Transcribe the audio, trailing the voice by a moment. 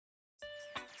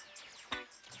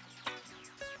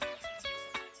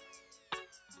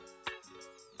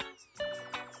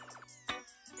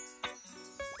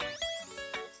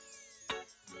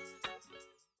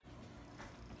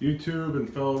YouTube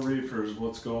and fellow reefers,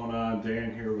 what's going on?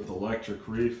 Dan here with Electric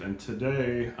Reef, and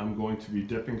today I'm going to be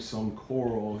dipping some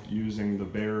coral using the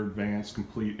Bear Advanced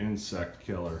Complete Insect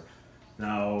Killer.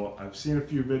 Now, I've seen a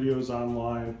few videos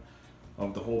online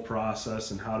of the whole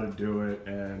process and how to do it,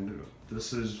 and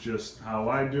this is just how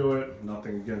I do it.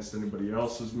 Nothing against anybody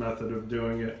else's method of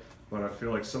doing it, but I feel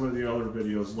like some of the other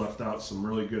videos left out some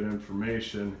really good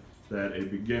information that a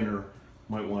beginner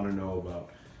might want to know about.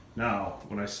 Now,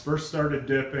 when I first started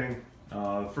dipping,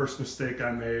 the first mistake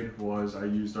I made was I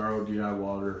used RODI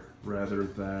water rather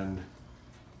than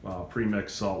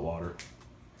pre-mixed salt water.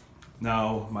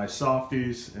 Now, my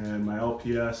softies and my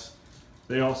LPS,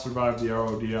 they all survived the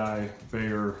RODI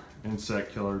Bear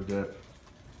Insect Killer dip,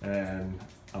 and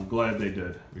I'm glad they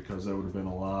did, because that would have been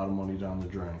a lot of money down the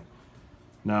drain.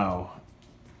 Now,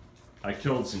 I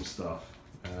killed some stuff,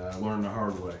 and I learned the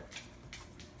hard way.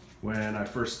 When I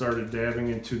first started dabbing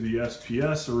into the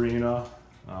SPS arena,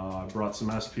 I brought some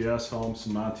SPS home,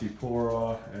 some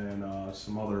Montipora, and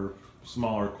some other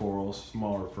smaller corals,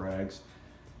 smaller frags,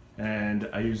 and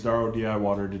I used RODI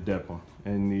water to dip them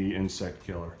in the insect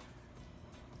killer.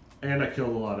 And I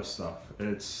killed a lot of stuff.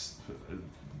 It's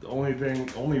the only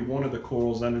one of the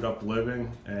corals ended up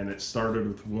living, and it started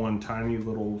with one tiny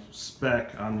little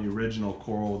speck on the original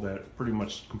coral that pretty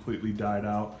much completely died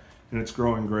out, and it's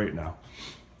growing great now.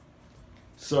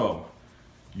 So,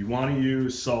 you want to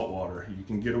use salt water. You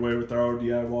can get away with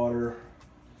RODI water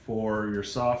for your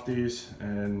softies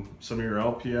and some of your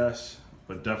LPS,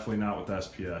 but definitely not with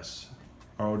SPS.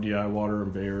 RODI water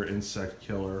and Bear Insect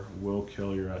Killer will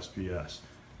kill your SPS.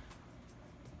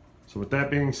 So with that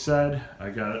being said,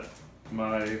 I got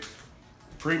my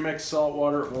pre-mixed salt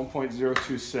water at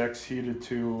 1.026 heated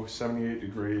to 78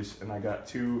 degrees, and I got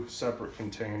two separate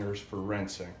containers for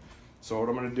rinsing. So what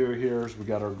I'm going to do here is we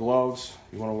got our gloves.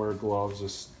 You want to wear gloves.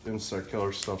 This insect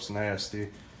killer stuff's nasty,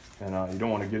 and you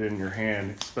don't want to get it in your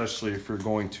hand, especially if you're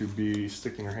going to be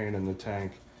sticking your hand in the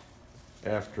tank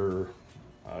after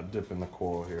dipping the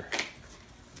coral here.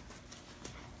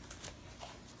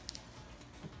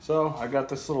 So I got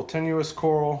this little tenuous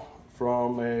coral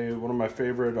from one of my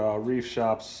favorite reef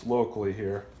shops locally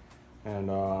here,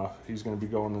 and he's going to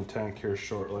be going in the tank here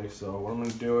shortly. So what I'm going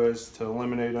to do is, to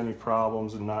eliminate any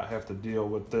problems and not have to deal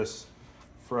with this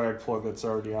frag plug that's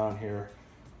already on here,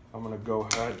 I'm going to go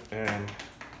ahead and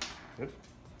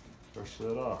brush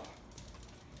that off.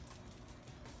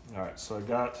 Alright, so I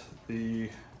got the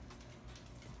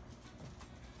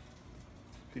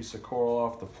piece of coral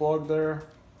off the plug there.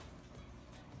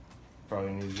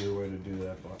 Probably an easier way to do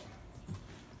that, but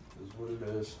it is what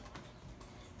it is.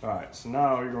 Alright, so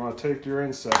now you're going to take your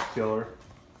insect killer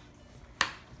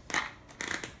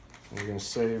and you're going to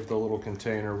save the little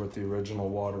container with the original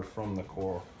water from the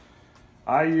coral.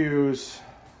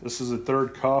 This is a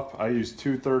third cup. I use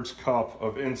 2/3 cup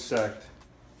of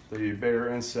the Bear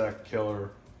Insect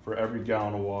Killer for every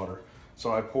gallon of water.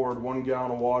 So I poured 1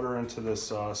 gallon of water into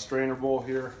this strainer bowl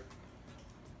here,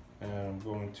 and I'm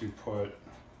going to put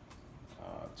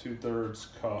 2/3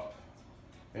 cup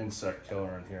insect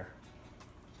killer in here.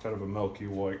 Kind of a milky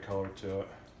white color to it.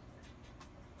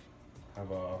 Have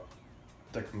a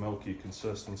thick milky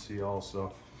consistency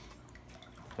also.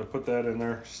 I put that in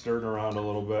there, stir it around a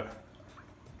little bit.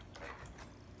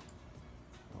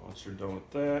 Once you're done with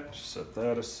that, just set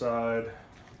that aside.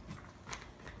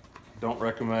 Don't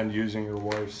recommend using your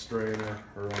wife's strainer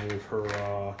or any of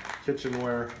her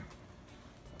kitchenware.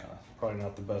 Probably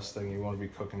not the best thing you want to be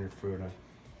cooking your food in.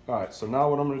 Alright, so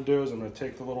now what I'm going to do is I'm going to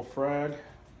take the little frag,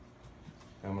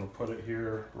 I'm going to put it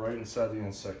here right inside the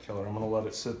insect killer. I'm going to let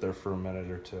it sit there for a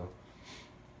minute or two.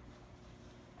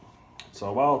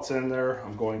 So while it's in there,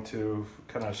 I'm going to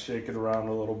kind of shake it around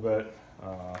a little bit,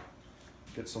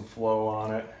 get some flow on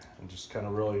it, and just kind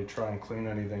of really try and clean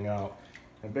anything out.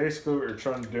 And basically what you're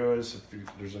trying to do is, if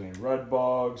there's any red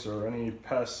bugs or any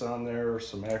pests on there, or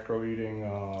some acro-eating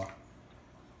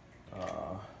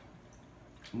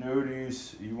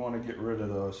nudies, you want to get rid of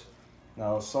those.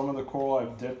 Now, some of the coral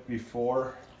I've dipped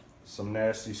before, some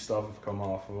nasty stuff have come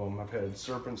off of them. I've had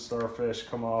serpent starfish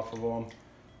come off of them,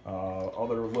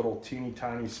 other little teeny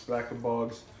tiny speck of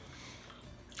bugs.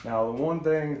 Now, the one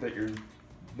thing that you're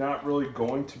not really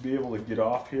going to be able to get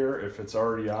off here if it's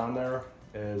already on there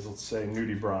is, let's say,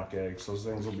 nudibranch eggs. Those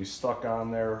things will be stuck on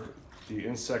there. The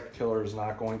insect killer is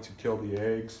not going to kill the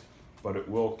eggs, but it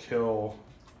will kill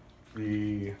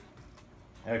the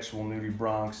actual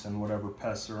nudibranchs and whatever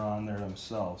pests are on there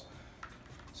themselves.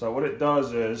 So what it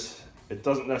does is, it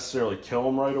doesn't necessarily kill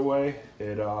them right away.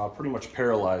 It pretty much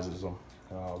paralyzes them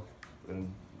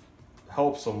and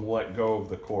helps them let go of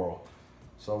the coral.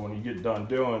 So when you get done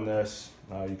doing this,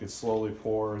 you can slowly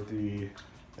pour the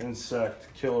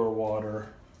insect killer water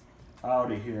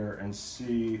out of here and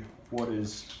see what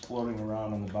is floating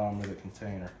around on the bottom of the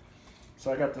container.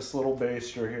 So I got this little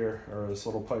baster here, or this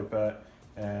little pipette,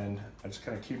 and I just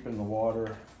kind of keep in the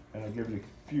water and I give it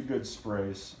a few good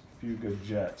sprays, a few good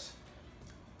jets,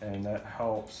 and that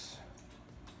helps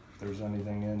if there's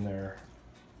anything in there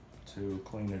to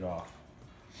clean it off.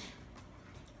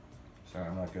 Sorry,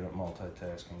 I'm not good at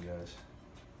multitasking, guys.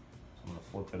 So I'm gonna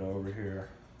flip it over here.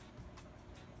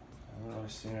 I haven't really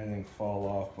seen anything fall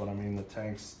off, but I mean the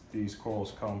tanks these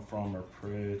corals come from are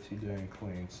pretty dang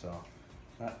clean, so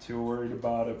not too worried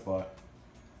about it. But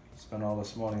spend all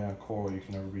this money on coral, you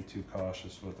can never be too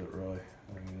cautious with it, really.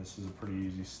 I mean, this is a pretty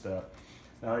easy step.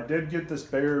 Now, I did get this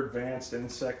Bayer Advanced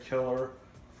Insect Killer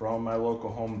from my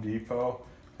local Home Depot,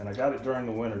 and I got it during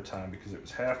the winter time because it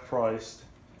was half priced,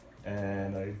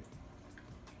 and I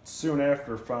soon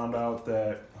after found out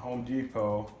that Home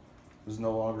Depot was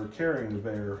no longer carrying the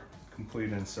Bayer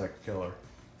Complete Insect Killer.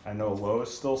 I know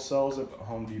Lowe's still sells it, but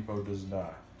Home Depot does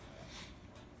not.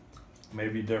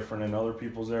 Maybe different in other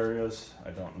people's areas, I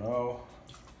don't know.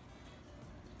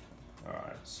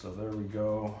 Alright, so there we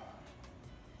go.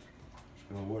 Just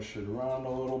gonna whoosh it around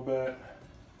a little bit.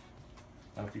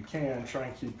 Now if you can, try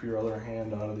and keep your other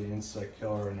hand out of the insect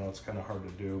killer. I know it's kind of hard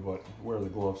to do, but wear the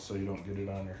gloves so you don't get it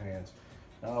on your hands.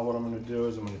 Now what I'm gonna do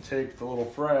is I'm gonna take the little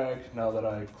frag, now that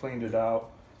I cleaned it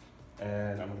out,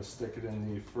 and I'm gonna stick it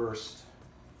in the first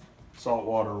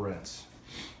saltwater rinse.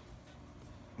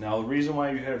 Now the reason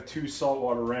why you have two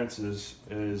saltwater rinses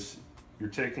is you're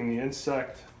taking the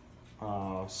insect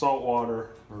saltwater,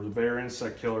 or the Bayer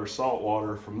Insect Killer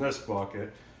saltwater from this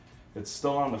bucket. It's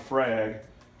still on the frag.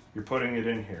 You're putting it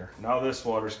in here. Now this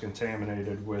water is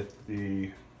contaminated with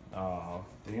the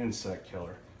insect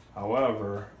killer.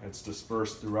 However, it's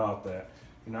dispersed throughout that.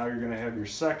 Now you're going to have your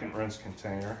second rinse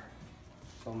container.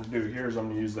 What I'm going to do here is I'm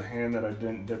going to use the hand that I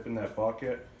didn't dip in that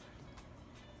bucket.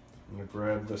 I'm going to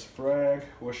grab this frag,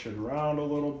 whoosh it around a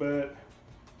little bit,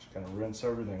 just kind of rinse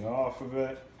everything off of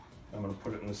it. I'm going to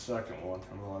put it in the second one.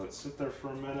 I'm going to let it sit there for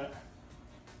a minute.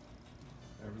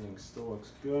 Everything still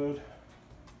looks good.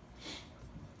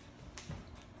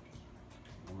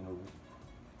 I'm going to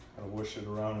kind of whoosh it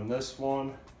around in this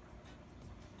one.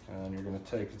 And you're going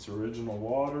to take its original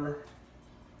water,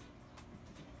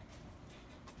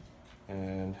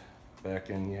 and back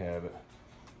in you have it.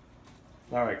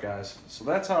 Alright guys, so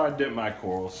that's how I dip my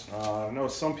corals. I know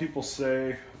some people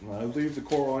say I leave the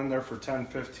coral in there for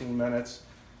 10-15 minutes.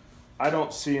 I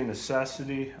don't see a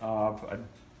necessity. I'd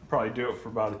probably do it for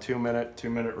about a 2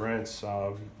 minute rinse,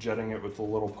 jetting it with a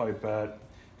little pipette.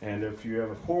 And if you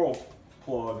have a coral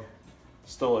plug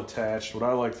still attached, what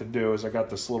I like to do is I got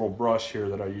this little brush here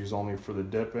that I use only for the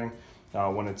dipping.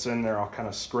 When it's in there, I'll kind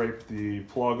of scrape the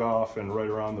plug off and right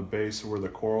around the base of where the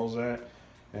coral's at,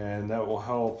 and that will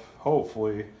help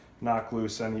hopefully knock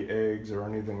loose any eggs or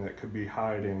anything that could be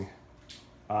hiding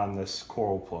on this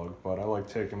coral plug. But I like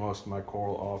taking most of my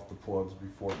coral off the plugs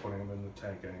before putting them in the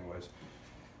tank anyways.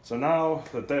 So now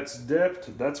that that's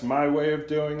dipped, that's my way of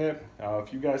doing it.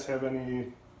 If you guys have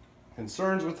any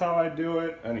concerns with how I do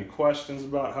it, any questions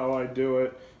about how I do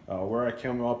it, where I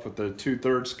came up with the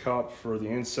 2/3 cup for the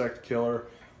insect killer,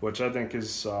 which I think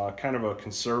is kind of a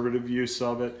conservative use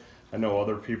of it. I know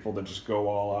other people that just go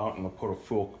all out and they'll put a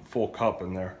full cup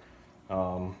in there.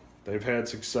 They've had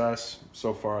success.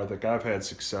 So far I think I've had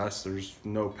success. There's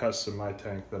no pests in my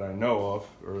tank that I know of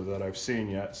or that I've seen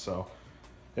yet. So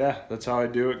yeah, that's how I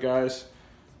do it, guys.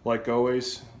 Like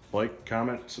always, like,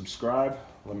 comment, subscribe.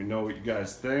 Let me know what you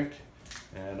guys think,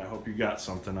 and I hope you got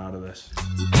something out of this.